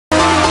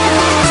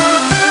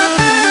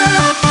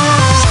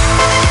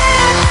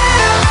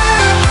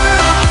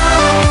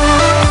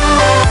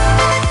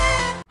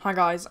Hi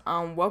guys,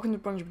 welcome to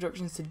Bungie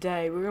Productions.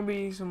 Today we're going to be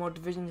using some more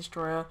Division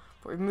Destroyer,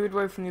 but we've moved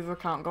away from the other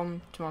account,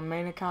 gone to my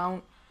main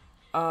account,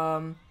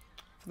 for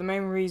the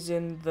main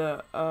reason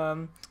that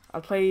I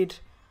played,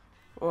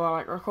 or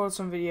like recorded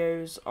some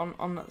videos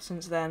on that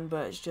since then,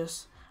 but it's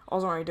just, I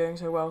wasn't really doing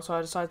so well, so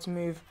I decided to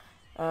move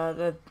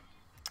the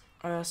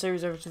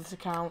series over to this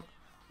account,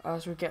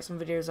 so we get some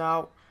videos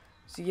out.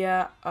 So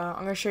yeah, I'm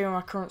going to show you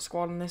my current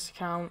squad on this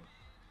account,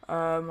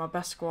 my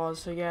best squad,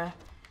 so yeah,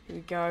 here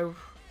we go.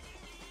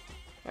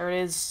 There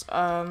it is.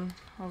 I'll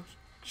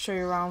show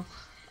you around.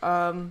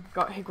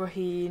 Got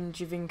Higuain,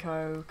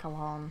 Giovinco,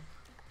 Calhan,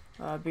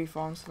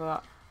 Buffon, stuff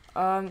like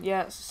that.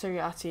 Yeah, it's a Serie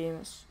A team.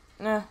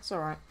 It's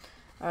alright.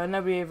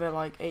 Nobody over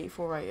like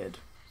 84 rated,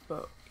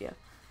 but yeah.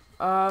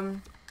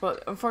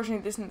 But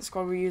unfortunately, this isn't the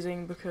squad we're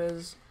using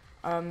because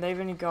they've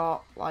only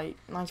got like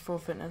 94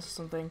 fitness or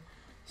something.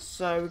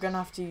 So we're gonna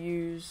have to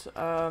use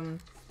the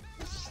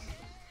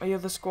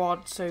other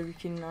squad so we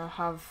can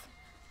have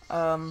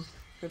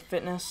good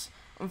fitness.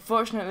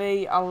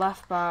 Unfortunately, our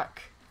left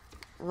back,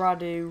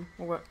 Radu.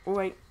 Oh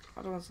wait,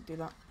 I don't want to do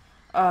that.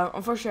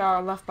 Unfortunately,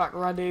 our left back,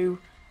 Radu,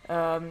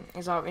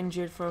 is out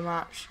injured for a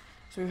match,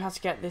 so we've had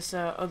to get this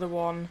other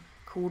one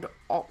called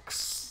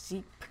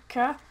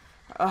Oxipka.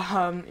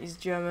 He's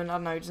German. I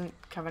don't know. He doesn't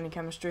have any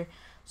chemistry.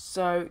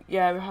 So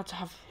yeah, we had to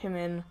have him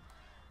in.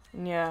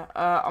 And yeah,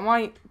 I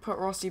might put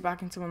Rossi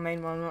back into my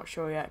main one. I'm not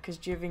sure yet because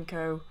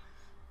Giovinco,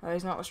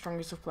 he's not the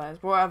strongest of players.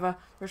 But whatever.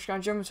 We're just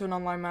gonna jump into an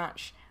online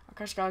match. I'll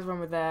catch you guys when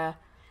we're there.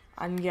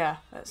 And yeah,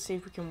 let's see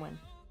if we can win.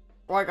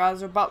 Right guys,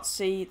 we're about to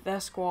see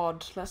their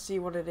squad. Let's see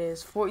what it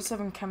is.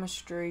 47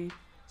 chemistry,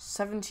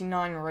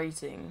 79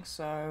 rating.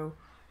 So,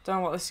 don't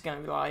know what this is going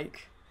to be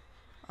like.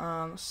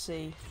 Let's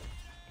see.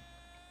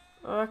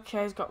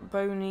 Okay, he's got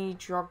Boney,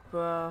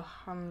 Drogba,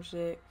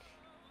 Hamzik.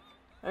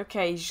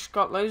 Okay, he's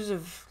got loads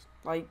of,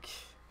 like,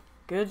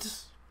 good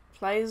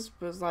players.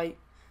 But it's, like,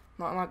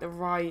 not like the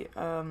right,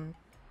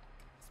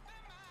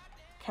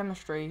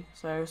 chemistry.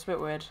 So, it's a bit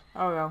weird.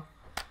 Oh well.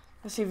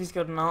 Let's see if he's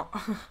good or not.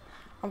 I'm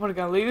probably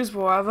going to lose, but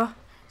whatever.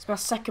 It's my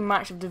second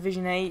match of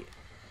Division 8.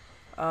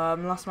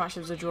 Last match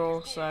was a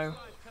draw, so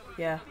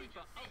yeah.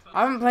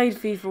 I haven't played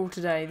FIFA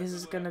today. This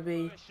is gonna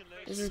be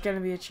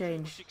a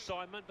change.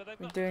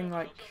 We're doing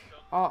like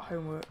art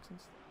homework.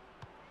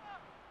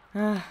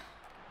 Okay.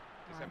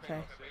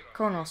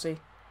 Come on,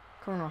 Rossi.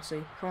 Come on,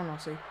 Rossi. Come on,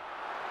 Rossi.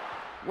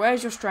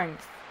 Where's your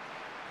strength?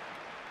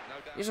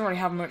 He doesn't really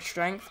have much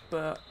strength,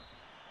 but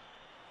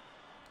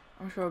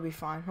I'm sure it'll be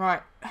fine.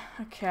 Right,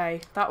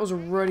 okay, that was a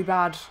really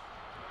bad.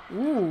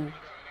 Ooh,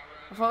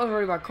 I thought it was a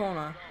really bad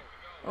corner.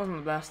 That wasn't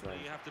the best though.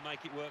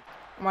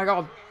 Oh my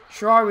god,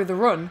 Shari with the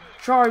run.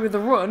 Shari with the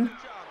run.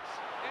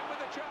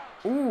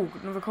 Ooh,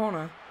 another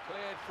corner.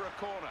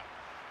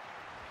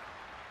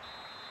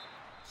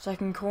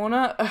 Second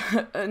corner.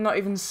 Not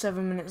even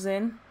 7 minutes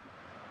in.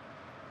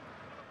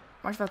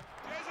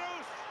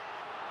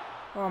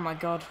 Oh my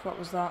god, what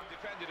was that?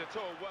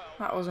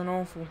 That was an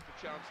awful.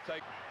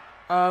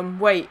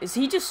 Wait, is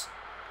he just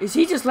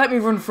let me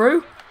run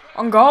through?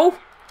 On goal?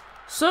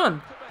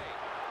 Son!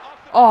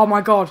 Oh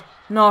my god.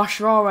 No,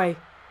 Shrawe.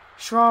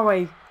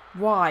 Shrawe,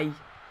 why?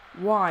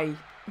 Why?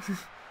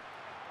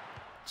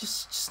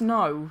 just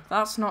no.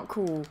 That's not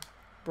cool.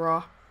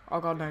 Bruh.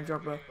 Oh god, no,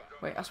 Drogba.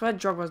 Wait, I swear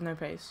Drogba has no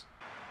pace.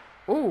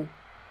 Ooh.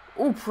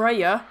 Ooh,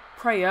 prayer.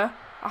 Prayer.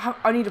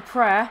 I need a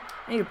prayer.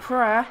 I need a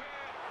prayer.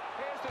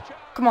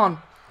 Come on.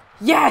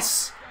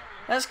 Yes!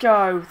 Let's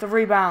go. The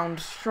rebound.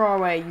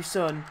 Shrawe, you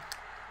son.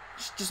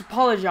 Just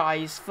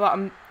apologise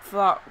for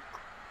that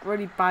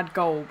really bad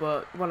goal,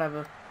 but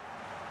whatever.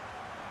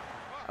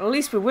 At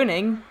least we're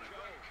winning.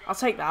 I'll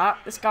take that.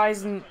 This guy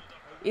isn't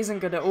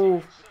good at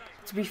all.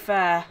 To be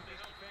fair,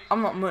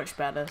 I'm not much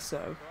better,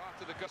 so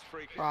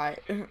right.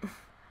 I'm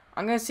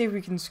gonna see if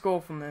we can score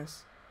from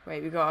this.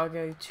 Wait, we gotta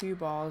go 2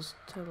 bars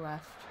to the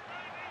left.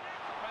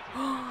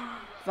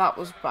 That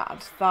was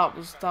bad. That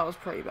was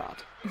pretty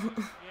bad.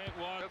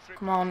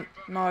 Come on,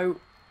 no,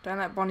 don't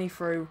let Bonnie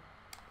through.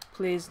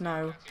 Please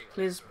no.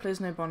 Please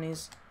no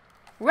bunnies.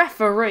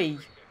 Referee!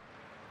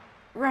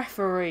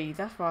 Referee,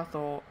 that's what I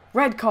thought.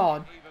 Red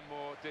card!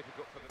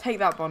 Take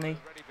that, Bonnie.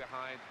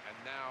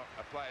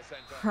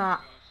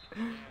 Ha!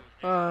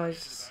 Oh,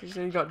 he's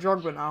got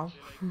Drogba now.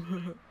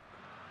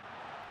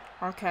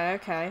 Okay.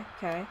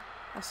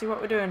 Let's see what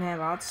we're doing here,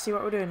 lads. See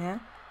what we're doing here.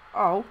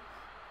 Oh,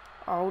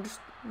 just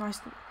nice.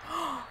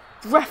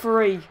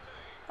 Referee!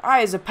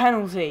 That is a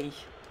penalty.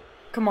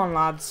 Come on,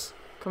 lads.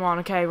 Come on,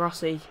 okay,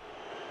 Rossi.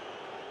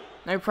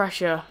 No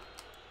pressure.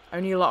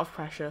 Only a lot of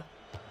pressure.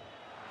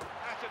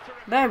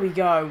 There we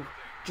go.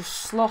 Just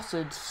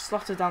slotted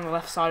down the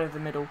left side of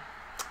the middle.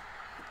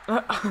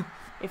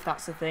 If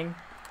that's the thing.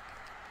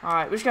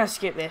 Alright, we're just going to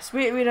skip this.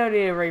 We don't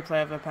need a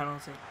replay of a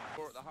penalty.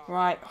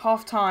 Right,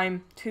 half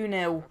time,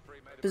 2-0.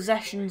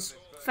 Possessions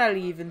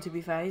fairly even, to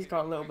be fair. He's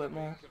got a little bit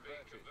more.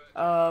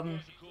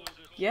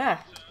 Yeah,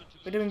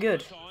 we're doing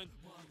good.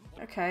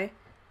 Okay.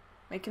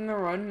 Making the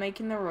run.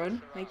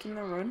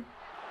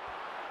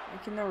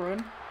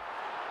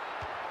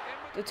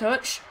 The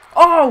touch.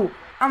 Oh!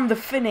 And the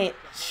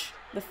finish.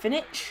 The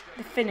finish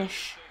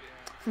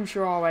from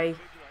Shirawe.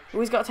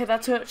 Always got to take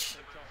that touch.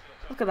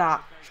 Look at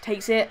that. She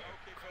takes it.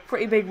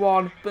 Pretty big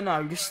one, but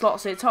no, just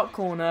slots it. Top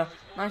corner.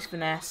 Nice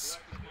finesse.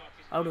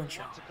 Well done,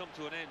 Shaw.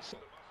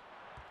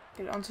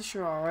 Get it onto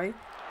Shirawe.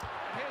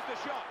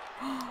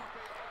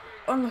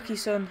 Unlucky,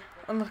 son.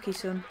 Unlucky,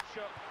 son.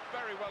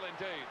 Very well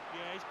indeed.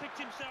 Yeah, he's picked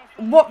himself.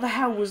 What the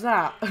hell was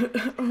that?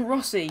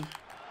 Rossi. And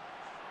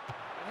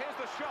here's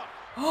the shot.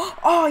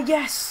 Oh,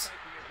 yes!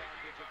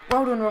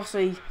 Well done,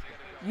 Rossi.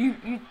 You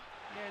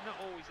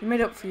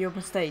made up for your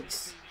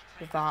mistakes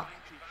with that.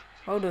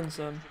 Well done,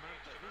 son.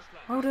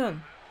 Well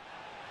done.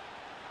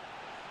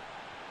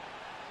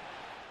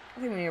 I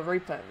think we need a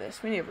replay of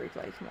this. We need a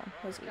replay. Come on.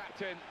 Let's go.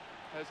 Captain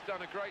has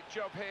done a great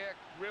job here.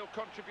 Real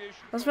contribution.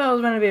 That's where it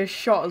was meant to be a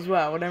shot as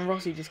well, and then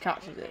Rossi just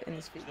catches it in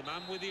his feet. The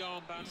man with the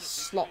armband.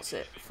 Slots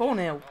it.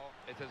 4-0.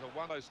 It is a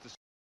one. What's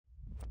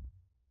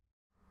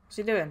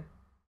he doing?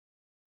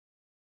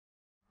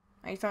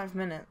 89th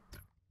minute.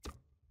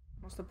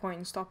 What's the point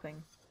in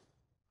stopping?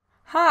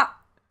 Ha!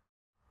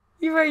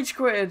 You rage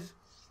quitted.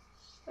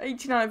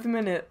 89th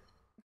minute.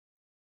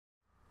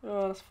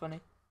 Oh, that's funny.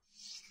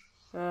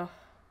 How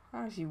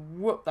does he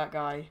whoop that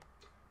guy?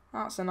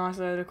 That's a nice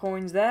load of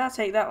coins there.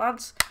 Take that,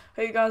 lads.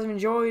 Hope you guys have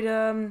enjoyed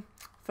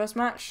first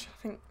match.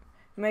 I think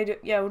we made it.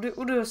 Yeah, we'll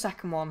do a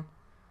second one.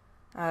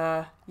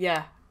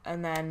 Yeah,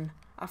 and then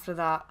after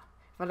that,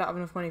 if I don't have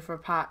enough money for a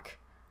pack,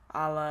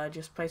 I'll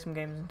just play some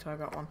games until I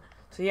got one.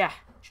 So yeah,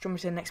 just jump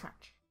into the next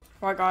match.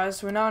 Right, guys.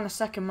 So we're now in a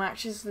second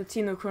match. This is the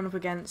team that we're coming up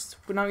against.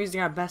 We're now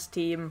using our best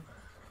team,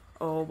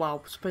 or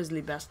well,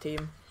 supposedly best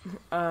team.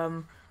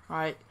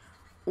 Right.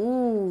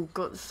 Ooh,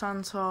 got the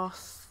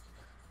Santos.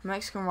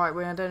 Mexican right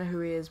wing, I don't know who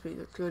he is, but he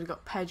looks good. We've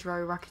got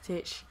Pedro,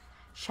 Rakitic,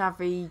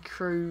 Xavi,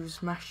 Cruz,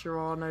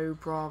 Mascherano,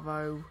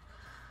 Bravo.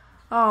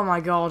 Oh my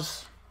god.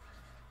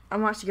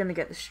 I'm actually going to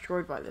get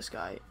destroyed by this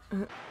guy.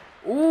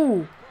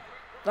 Ooh,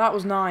 that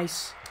was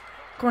nice.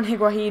 Come on,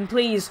 Higuain,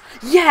 please.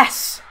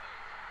 Yes!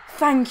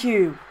 Thank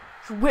you.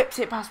 She whipped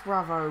it past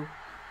Bravo.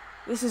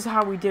 This is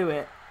how we do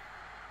it.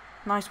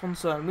 Nice one,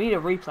 son. We need a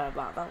replay of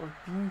that. That was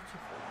beautiful.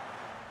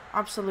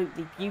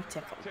 Absolutely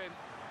beautiful.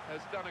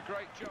 Has done a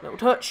great job. Little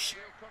touch.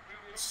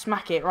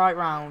 Smack it right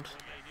round.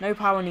 No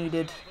power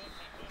needed.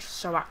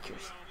 So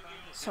accurate.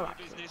 So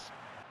accurate.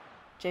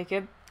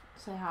 Jacob,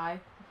 say hi.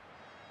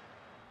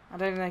 I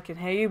don't think they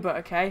can hear you, but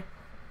okay.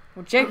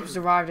 Well, Jacob's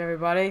arrived,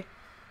 everybody.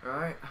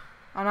 Right.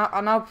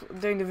 I'm now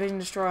doing Division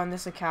Destroyer on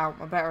this account,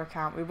 my better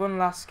account. We won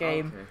last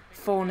game,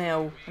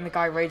 4-0, and the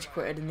guy rage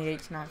quitted in the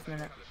 89th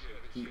minute.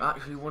 You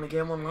actually won a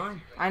game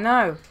online. I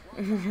know.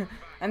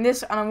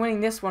 and I'm winning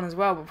this one as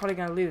well, but probably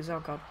going to lose. Oh,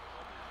 God.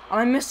 And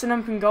I missed an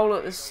open goal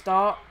at the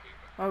start.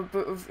 Oh,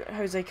 but with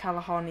Jose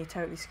Callahan, he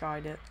totally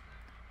skied it.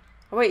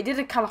 Oh, wait, he did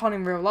a Callahan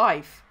in real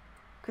life.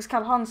 Because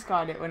Callahan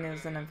skied it when it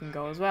was an open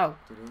goal as well.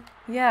 Did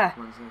he? Yeah.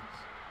 When's this?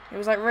 It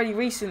was like really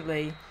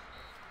recently.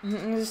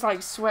 And he just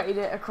like sweated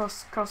it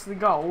across the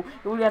goal.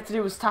 All he had to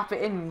do was tap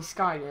it in and he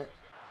skied it.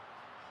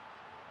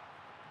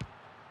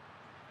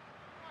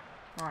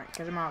 Right,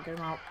 get him out, get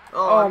him out.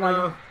 Oh my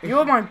no. god.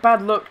 You're my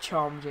bad luck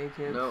charm,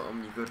 Jacob. No,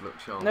 I'm your good luck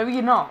charm. No,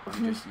 you're not.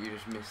 You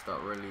just missed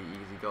that really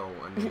easy goal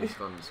and you just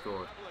gone and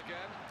scored.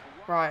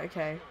 Right,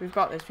 okay. We've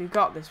got this, we've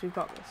got this, we've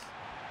got this.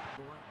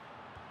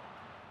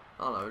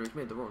 Oh no, he's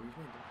made the run,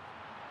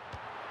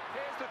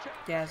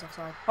 Yeah, he's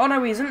offside. Oh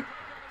no, he isn't.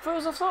 I thought it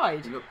was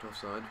offside. He looked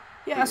offside.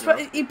 Yeah, I swear,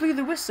 he blew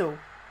the whistle.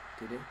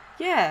 Did he?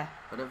 Yeah.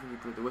 I don't think he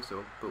blew the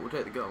whistle, but we'll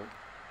take the goal.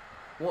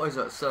 What is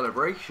that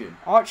celebration?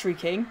 Archery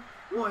King.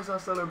 What is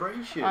that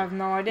celebration? I have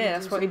no idea.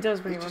 That's what he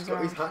does when he runs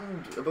around. He's got his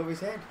hand above his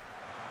head.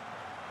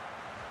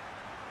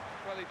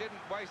 Well, he didn't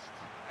waste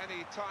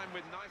any time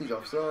with nice. He's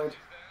offside.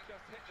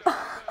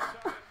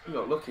 You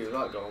got lucky with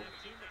that goal.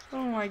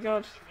 Oh my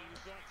god.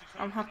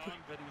 I'm happy.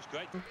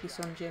 Lucky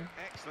son, Jim.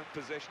 Excellent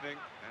positioning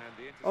and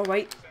the Oh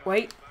wait,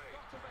 wait.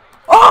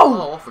 Oh,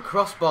 Oh! off the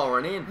crossbar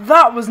and in.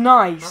 That was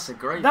nice. That's a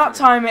great That finish.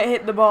 time it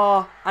hit the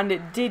bar and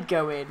it did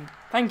go in.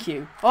 Thank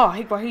you. Oh,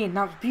 Higuain,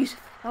 that was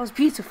beautiful. That was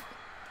beautiful.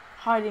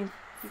 Hiding.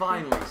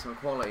 Finally, some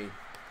quality.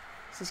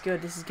 This is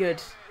good. This is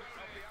good.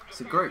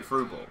 It's a great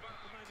through ball.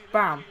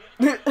 Bam.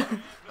 I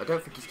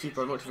don't think his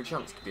keeper had much of a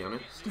chance, to be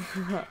honest.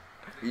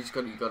 you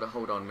got to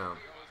hold on now.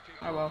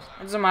 Oh well,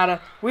 it doesn't matter.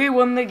 We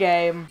won the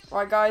game.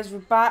 Right, guys, we're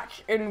back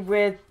in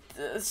with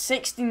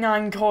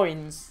 69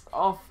 coins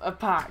off a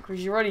pack,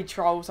 which is already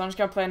troll. So I'm just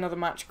gonna play another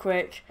match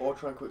quick. Or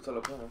try and quick sell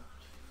a player.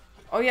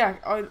 Oh yeah,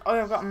 I've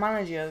got a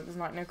manager. There's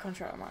like no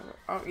contract on my.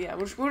 Oh yeah,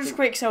 we'll just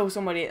quick sell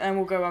somebody, and then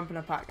we'll go open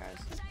a pack, guys.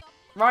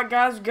 Right,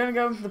 guys, we're gonna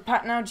go into the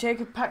pack now.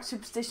 Jacob, pack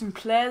Superstition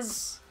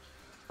players.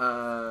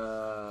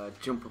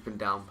 Jump up and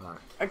down pack.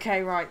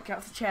 Okay, right, get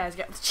off the chairs.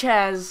 Get off the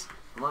chairs.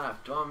 I might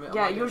have to.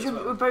 Yeah, you're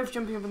jumping. We're both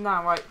jumping up and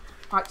down. Right,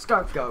 let's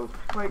go. Go.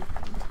 Wait.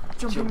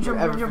 Jumping.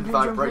 Everything.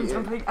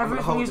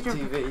 Everything is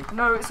jumping. TV.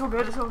 No, it's all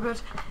good. It's all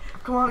good.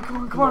 Come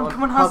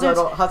on, Hazard.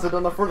 Hazard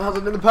on the front,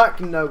 Hazard in the back.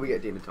 No, we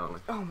get Dina Tarley.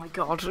 Oh my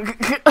god.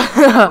 Hey,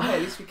 at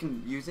least we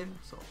can use him.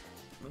 So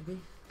maybe.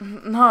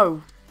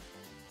 No.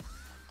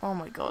 Oh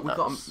my god.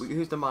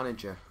 Who's the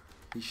manager?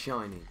 He's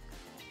shiny.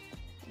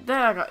 There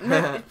I got.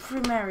 No, it's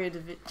Premier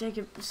Division.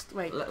 Jacob,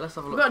 wait. Let's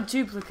have a We've look. got a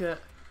duplicate.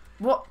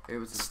 What? It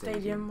was a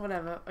Stadium,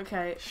 whatever.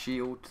 Okay.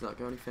 Shield, does that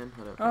go anything?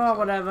 I don't think Oh, so.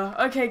 whatever.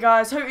 Okay,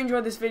 guys. Hope you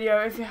enjoyed this video.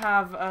 If you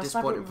have, slap it with a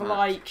Disappointing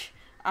like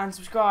and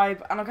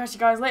subscribe. And I'll catch you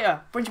guys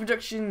later. Bunch of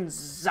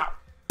Productions out.